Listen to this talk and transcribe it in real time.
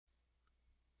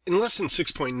In lesson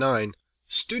 6.9,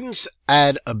 students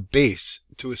add a base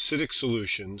to acidic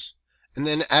solutions and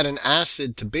then add an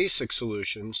acid to basic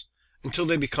solutions until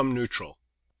they become neutral.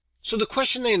 So the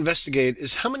question they investigate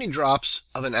is how many drops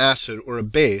of an acid or a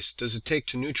base does it take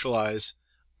to neutralize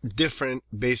different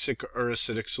basic or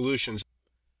acidic solutions.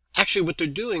 Actually, what they're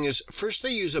doing is first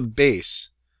they use a base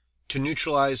to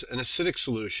neutralize an acidic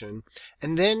solution,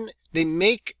 and then they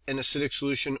make an acidic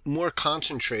solution more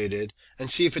concentrated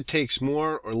and see if it takes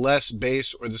more or less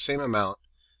base or the same amount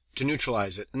to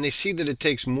neutralize it. And they see that it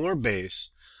takes more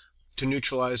base to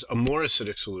neutralize a more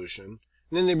acidic solution. And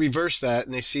then they reverse that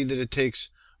and they see that it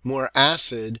takes more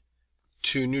acid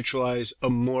to neutralize a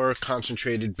more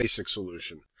concentrated basic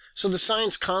solution. So the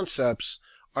science concepts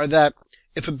are that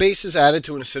if a base is added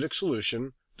to an acidic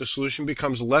solution, the solution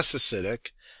becomes less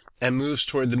acidic and moves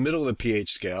toward the middle of the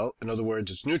pH scale. In other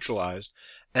words, it's neutralized,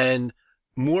 and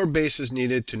more base is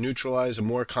needed to neutralize a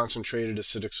more concentrated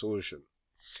acidic solution.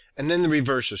 And then the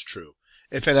reverse is true.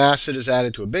 If an acid is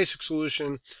added to a basic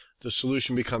solution, the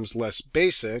solution becomes less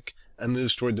basic and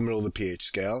moves toward the middle of the pH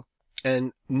scale,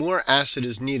 and more acid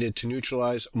is needed to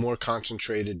neutralize a more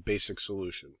concentrated basic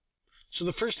solution. So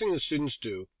the first thing that students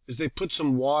do is they put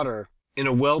some water in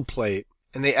a well plate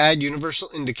and they add universal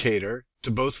indicator to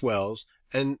both wells,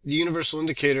 and the universal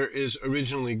indicator is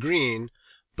originally green,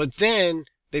 but then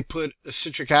they put a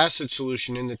citric acid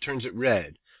solution in that turns it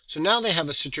red. So now they have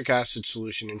a citric acid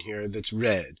solution in here that's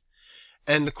red.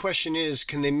 And the question is,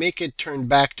 can they make it turn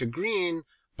back to green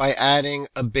by adding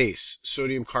a base,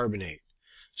 sodium carbonate?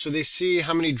 So they see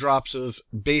how many drops of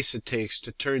base it takes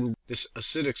to turn this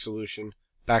acidic solution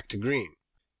back to green.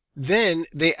 Then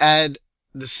they add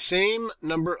the same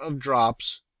number of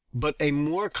drops but a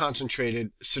more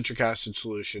concentrated citric acid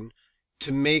solution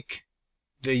to make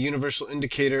the universal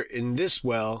indicator in this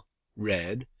well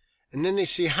red. And then they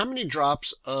see how many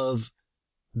drops of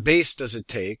base does it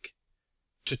take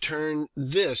to turn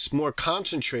this more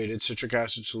concentrated citric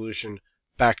acid solution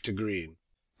back to green.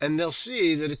 And they'll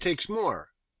see that it takes more.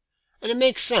 And it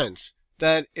makes sense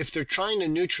that if they're trying to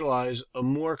neutralize a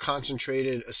more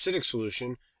concentrated acidic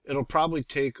solution, it'll probably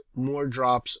take more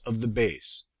drops of the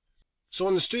base. So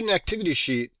on the student activity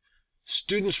sheet,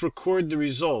 students record the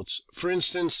results. For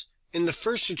instance, in the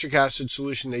first citric acid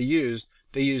solution they used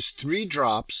 3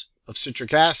 drops of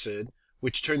citric acid,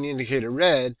 which turned the indicator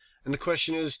red, and the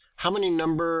question is, how many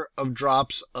number of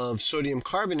drops of sodium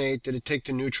carbonate did it take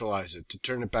to neutralize it, to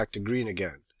turn it back to green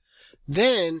again?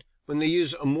 Then, when they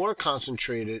use a more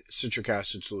concentrated citric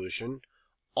acid solution,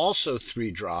 also 3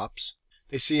 drops,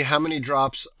 they see how many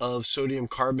drops of sodium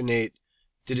carbonate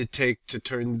did it take to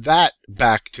turn that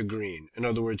back to green, in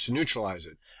other words, to neutralize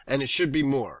it, and it should be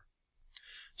more.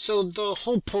 So the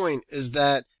whole point is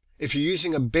that if you're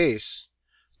using a base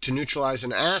to neutralize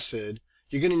an acid,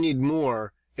 you're going to need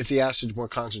more if the acid's more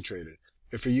concentrated.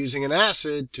 If you're using an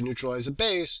acid to neutralize a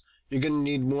base, you're going to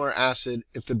need more acid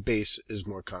if the base is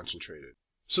more concentrated.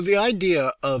 So the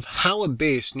idea of how a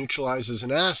base neutralizes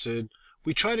an acid,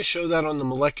 we try to show that on the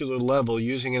molecular level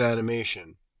using an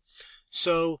animation.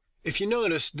 So if you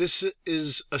notice, this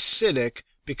is acidic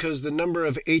because the number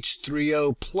of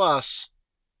H3O plus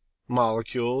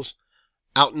molecules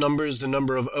outnumbers the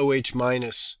number of OH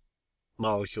minus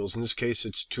molecules. In this case,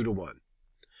 it's 2 to 1.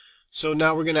 So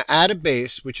now we're going to add a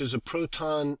base, which is a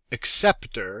proton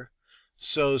acceptor.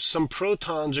 So some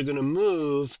protons are going to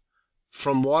move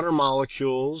from water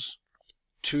molecules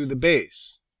to the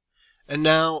base. And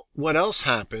now what else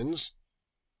happens?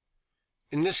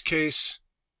 In this case,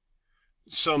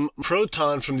 some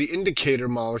proton from the indicator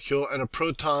molecule and a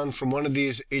proton from one of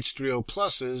these H3O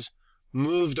pluses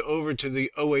moved over to the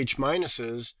OH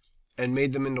minuses and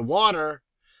made them into water.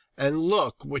 And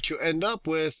look, what you end up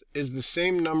with is the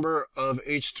same number of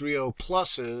H3O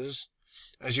pluses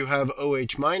as you have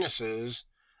OH minuses,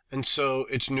 and so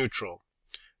it's neutral.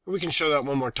 We can show that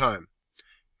one more time.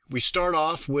 We start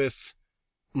off with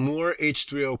more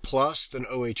H3O plus than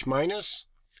OH minus.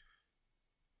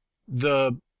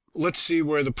 Let's see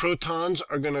where the protons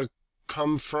are going to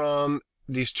come from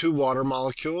these 2 water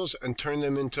molecules and turn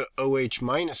them into OH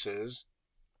minuses.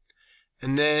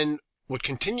 And then what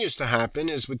continues to happen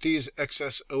is with these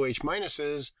excess OH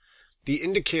minuses, the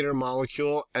indicator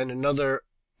molecule and another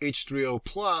H3O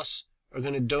plus are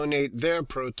going to donate their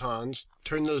protons,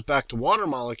 turn those back to water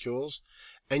molecules,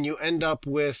 and you end up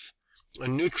with a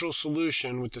neutral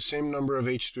solution with the same number of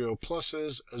H3O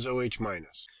pluses as OH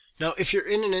minus. Now, if you're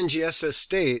in an NGSS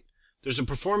state, there's a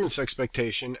performance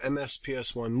expectation,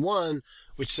 MSPS 1.1,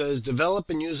 which says develop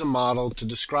and use a model to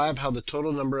describe how the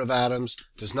total number of atoms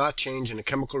does not change in a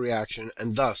chemical reaction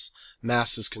and thus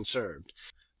mass is conserved.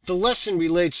 The lesson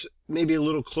relates maybe a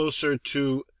little closer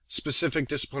to specific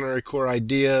disciplinary core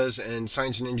ideas and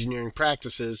science and engineering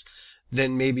practices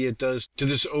than maybe it does to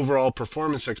this overall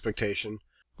performance expectation.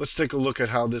 Let's take a look at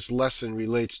how this lesson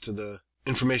relates to the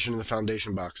information in the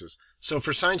foundation boxes. So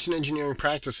for science and engineering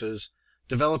practices,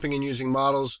 developing and using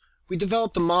models, we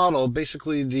developed a model.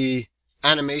 Basically, the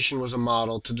animation was a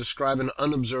model to describe an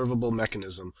unobservable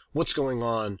mechanism. What's going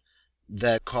on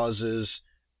that causes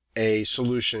a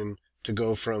solution to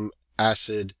go from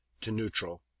acid to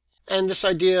neutral. And this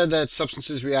idea that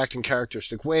substances react in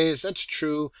characteristic ways, that's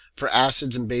true for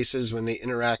acids and bases when they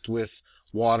interact with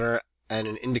water and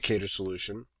an indicator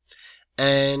solution.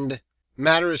 And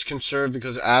matter is conserved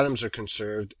because atoms are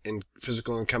conserved in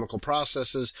physical and chemical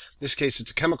processes. In this case,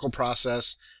 it's a chemical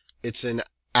process. It's an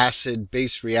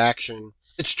acid-base reaction.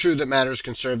 It's true that matter is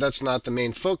conserved. That's not the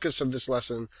main focus of this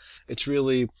lesson. It's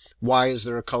really why is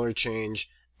there a color change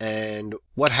and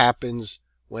what happens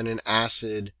when an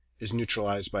acid is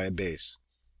neutralized by a base.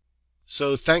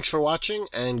 So thanks for watching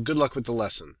and good luck with the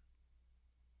lesson.